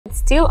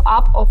still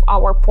up of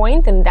our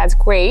point, and that's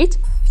great.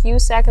 Few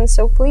seconds,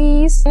 so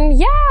please. And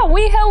yeah,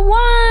 we have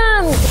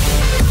won!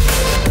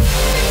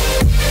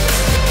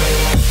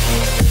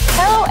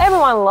 Hello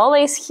everyone, Lola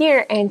is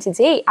here, and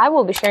today I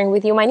will be sharing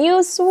with you my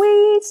new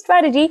sweet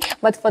strategy.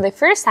 But for the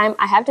first time,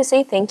 I have to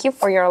say thank you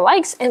for your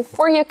likes and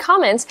for your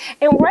comments.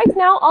 And right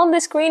now on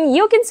the screen,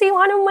 you can see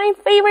one of my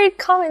favorite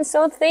comments,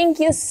 so thank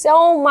you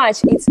so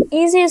much. It's the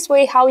easiest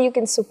way how you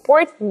can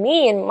support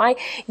me and my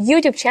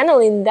YouTube channel,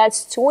 and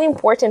that's too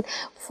important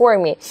for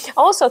me.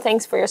 Also,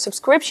 thanks for your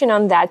subscription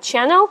on that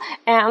channel,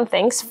 and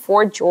thanks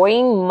for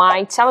joining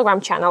my Telegram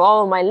channel.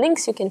 All of my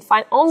links you can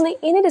find only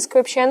in the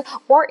description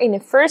or in the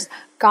first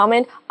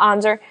comment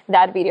under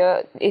that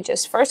video. It's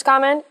just first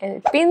comment and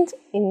it's pinned,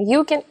 and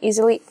you can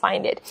easily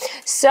find it.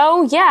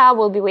 So yeah, I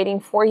will be waiting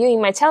for you in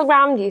my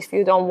Telegram. If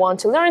you don't want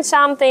to learn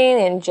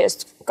something and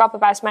just copy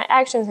paste my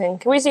actions and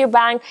increase your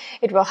bank,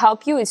 it will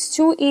help you. It's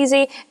too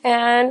easy,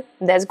 and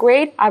that's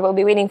great. I will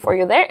be waiting for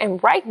you there. And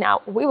right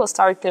now we will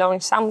start to learn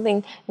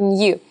something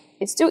new.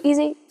 It's too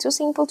easy, too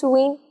simple to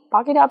win.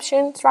 Pocket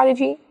option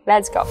strategy.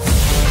 Let's go.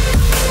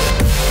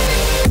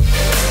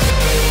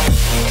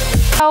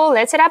 So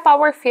let's set up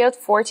our field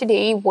for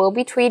today. We'll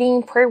be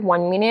trading per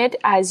 1 minute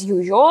as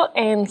usual,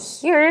 and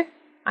here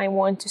I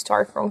want to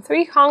start from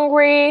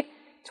 $312.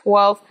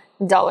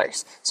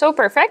 So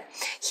perfect.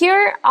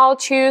 Here I'll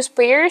choose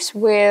pairs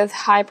with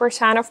high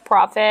percent of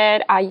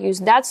profit. I use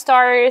that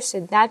stars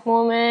at that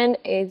moment.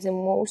 It's the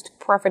most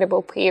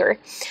profitable pair.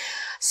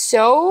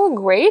 So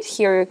great.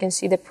 Here you can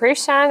see the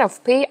percent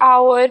of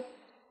payout.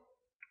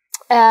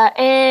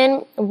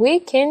 And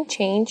we can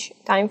change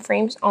time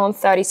frames on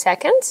 30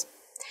 seconds.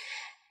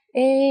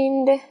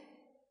 And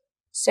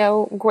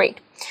so great.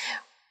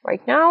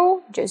 Right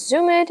now, just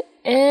zoom it,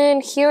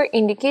 and here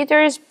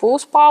indicators,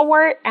 boost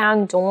power,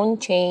 and don't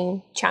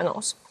change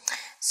channels.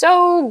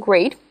 So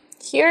great.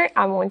 Here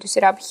I want to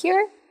set up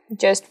here,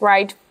 just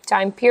right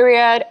time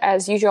period.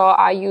 As usual,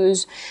 I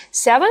use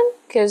 7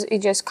 because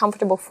it's just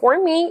comfortable for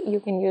me. You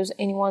can use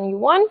any one you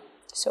want.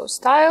 So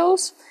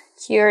styles,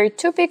 here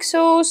 2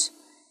 pixels,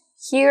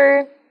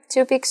 here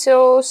 2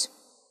 pixels,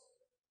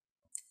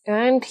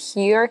 and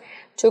here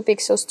 2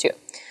 pixels too.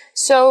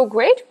 So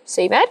great,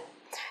 save it.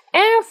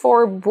 And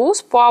for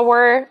boost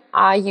power,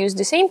 I use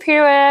the same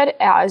period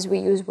as we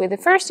use with the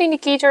first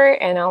indicator,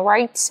 and I'll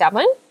write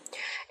 7.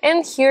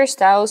 And here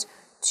styles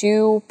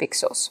 2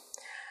 pixels.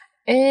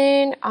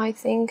 And I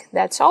think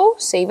that's all.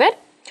 Save it.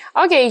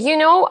 Okay, you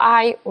know,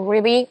 I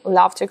really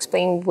love to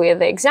explain with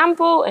the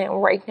example,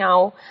 and right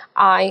now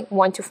I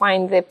want to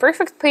find the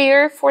perfect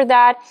pair for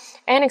that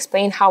and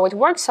explain how it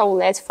works, so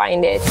let's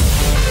find it.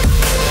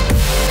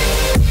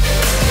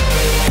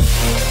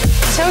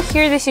 So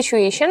here's the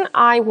situation.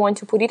 I want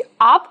to put it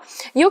up.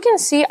 You can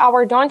see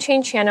our don't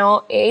change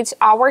channel, it's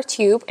our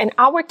tube, and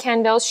our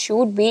candles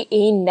should be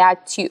in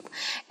that tube.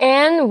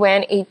 And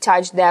when it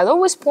touches the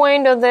lowest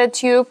point of the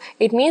tube,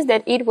 it means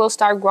that it will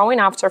start growing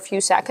after a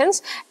few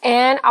seconds.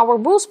 And our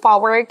boost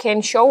power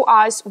can show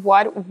us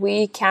what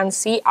we can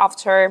see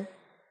after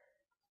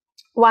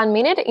 1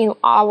 minute in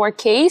our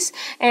case,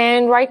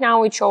 and right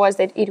now it shows us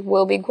that it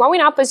will be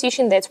growing up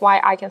position. That's why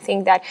I can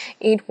think that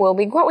it will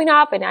be growing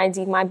up, and I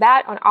did my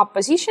bet on up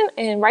position,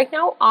 and right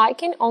now I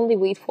can only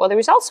wait for the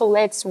results. So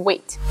let's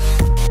wait.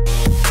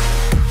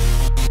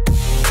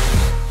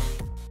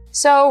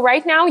 So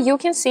right now you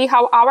can see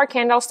how our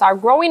candles start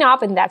growing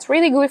up, and that's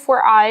really good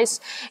for us,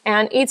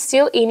 and it's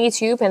still in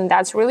YouTube, and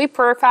that's really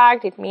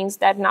perfect. It means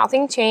that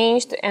nothing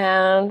changed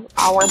and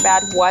our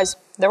bet was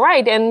the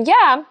right. And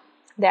yeah,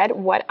 that's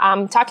what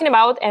I'm talking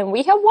about, and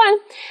we have won.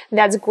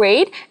 That's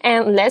great.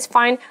 And let's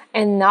find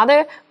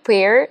another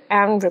pair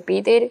and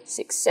repeated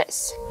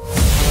success.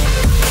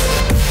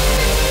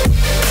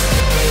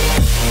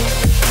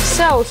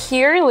 So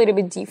here a little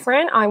bit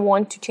different. I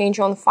want to change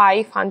on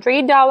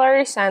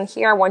 $500, and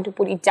here I want to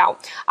put it down.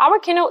 Our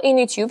candle in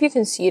YouTube, you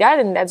can see that,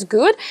 and that's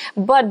good.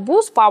 But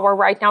boost power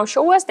right now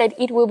show us that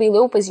it will be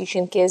low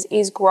position because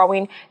it's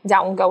going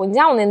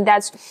down, and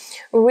that's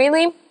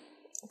really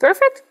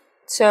perfect.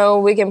 So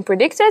we can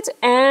predict it,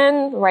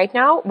 and right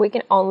now we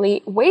can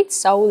only wait,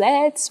 so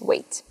let's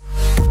wait.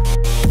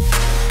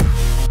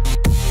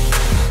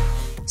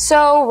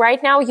 So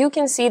right now you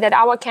can see that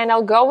our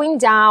candle going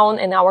down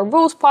and our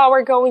boost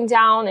power going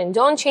down, and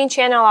don't change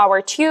channel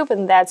our tube,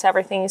 and that's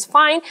everything is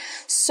fine.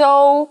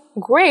 So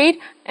great.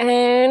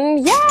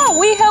 And yeah,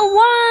 we have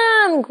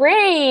won.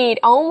 Great.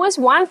 Almost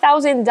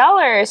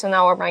 $1,000 on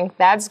our bank.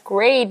 That's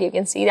great. You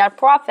can see that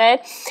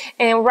profit.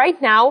 And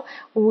right now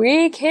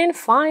we can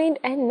find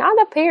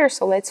another pair.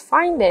 So let's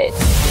find it.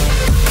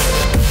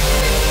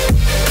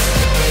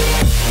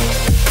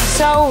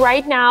 So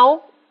right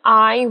now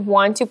I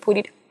want to put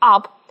it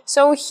up.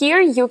 So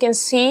here you can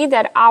see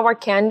that our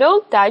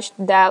candle touched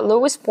the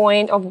lowest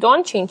point of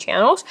don't change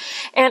channels,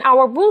 and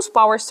our boost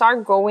power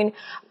start going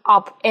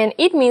up, and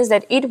it means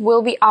that it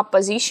will be up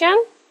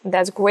position.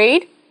 That's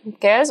great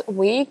because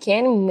we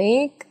can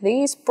make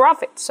this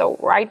profit. So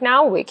right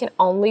now we can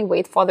only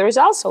wait for the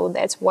results. So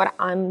that's what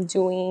I'm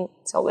doing.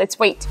 So let's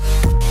wait.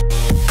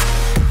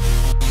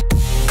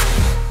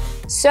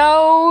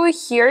 So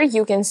here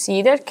you can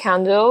see that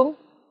candle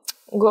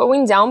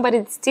going down, but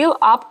it's still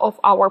up of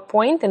our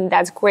point, and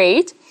that's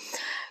great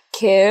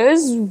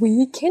because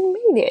we can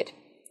make it.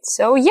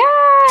 So yeah,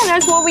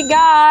 that's what we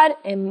got.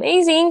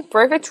 Amazing,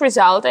 perfect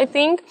result, I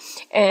think.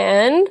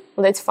 And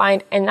let's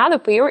find another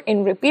pair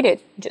and repeat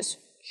it. Just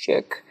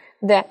check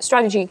the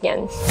strategy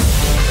again.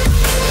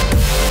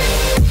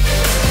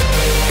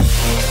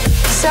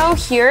 So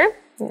here,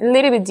 a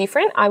little bit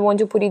different. I want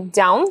to put it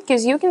down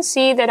because you can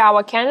see that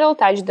our candle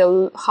touched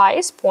the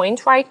highest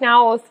point right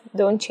now of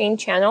the on-chain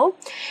channel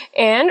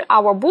and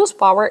our bullish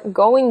power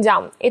going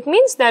down. It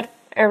means that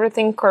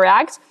everything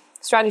correct.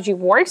 Strategy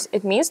works.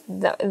 It means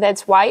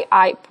that's why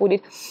I put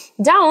it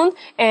down,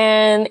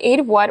 and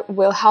it what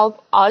will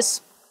help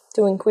us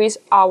to increase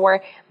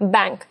our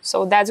bank.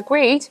 So that's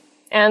great.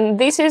 And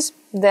this is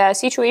the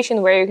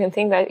situation where you can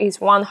think that it's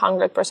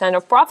 100%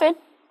 of profit.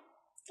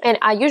 And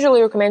I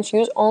usually recommend to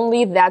use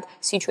only that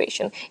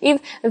situation.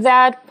 If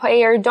that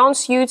pair don't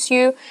suit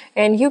you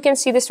and you can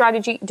see the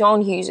strategy,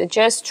 don't use it.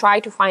 Just try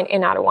to find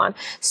another one.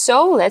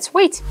 So let's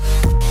wait.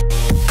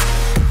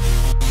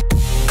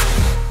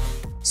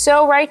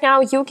 So right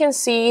now you can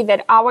see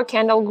that our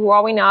candle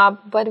growing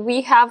up, but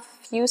we have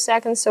few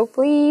seconds, so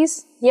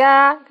please,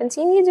 yeah,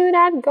 continue to do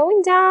that,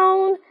 going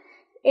down,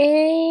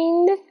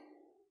 and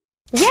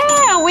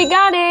yeah, we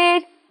got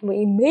it,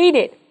 we made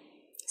it.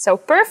 So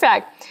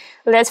perfect.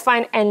 Let's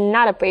find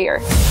another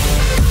pair.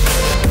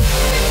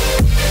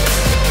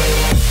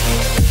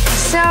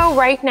 So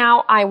right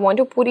now I want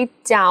to put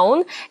it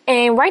down,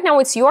 and right now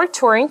it's your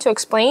turn to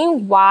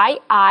explain why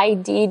I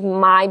did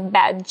my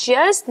bet.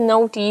 Just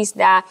notice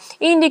the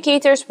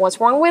indicators,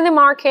 what's wrong with the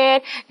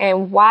market,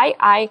 and why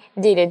I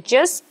did it.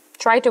 Just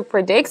try to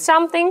predict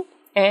something,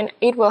 and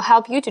it will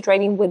help you to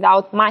trading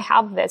without my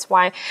help. That's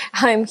why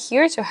I'm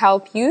here to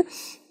help you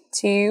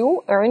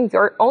to earn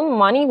your own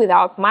money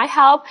without my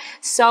help.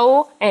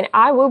 So, and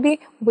I will be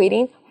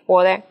waiting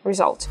for the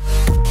result.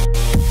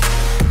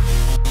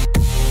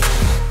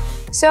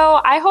 So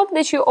I hope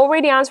that you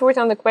already answered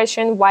on the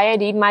question why I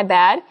did my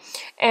bet.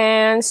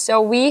 And so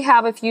we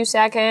have a few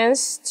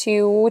seconds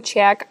to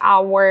check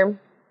our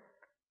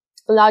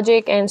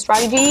logic and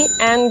strategy.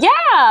 And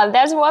yeah,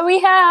 that's what we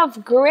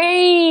have.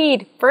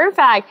 Great.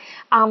 Perfect.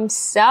 I'm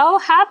so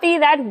happy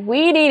that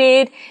we did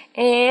it.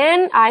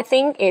 And I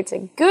think it's a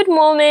good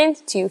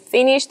moment to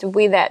finish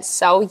with it.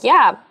 So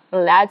yeah,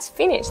 let's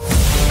finish.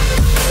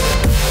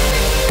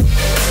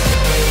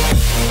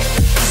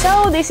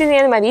 So this is the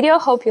end of my video.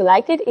 Hope you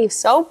liked it. If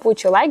so,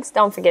 put your likes.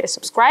 Don't forget to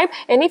subscribe.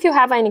 And if you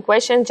have any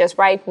questions, just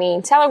write me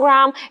in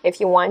Telegram. If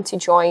you want to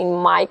join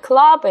my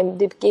club and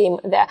become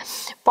the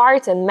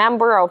part and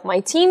member of my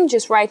team,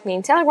 just write me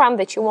in Telegram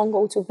that you won't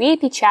go to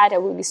VIP chat. I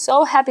will be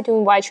so happy to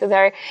invite you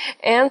there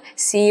and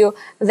see you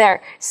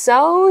there.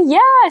 So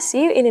yeah,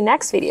 see you in the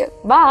next video.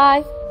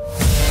 Bye.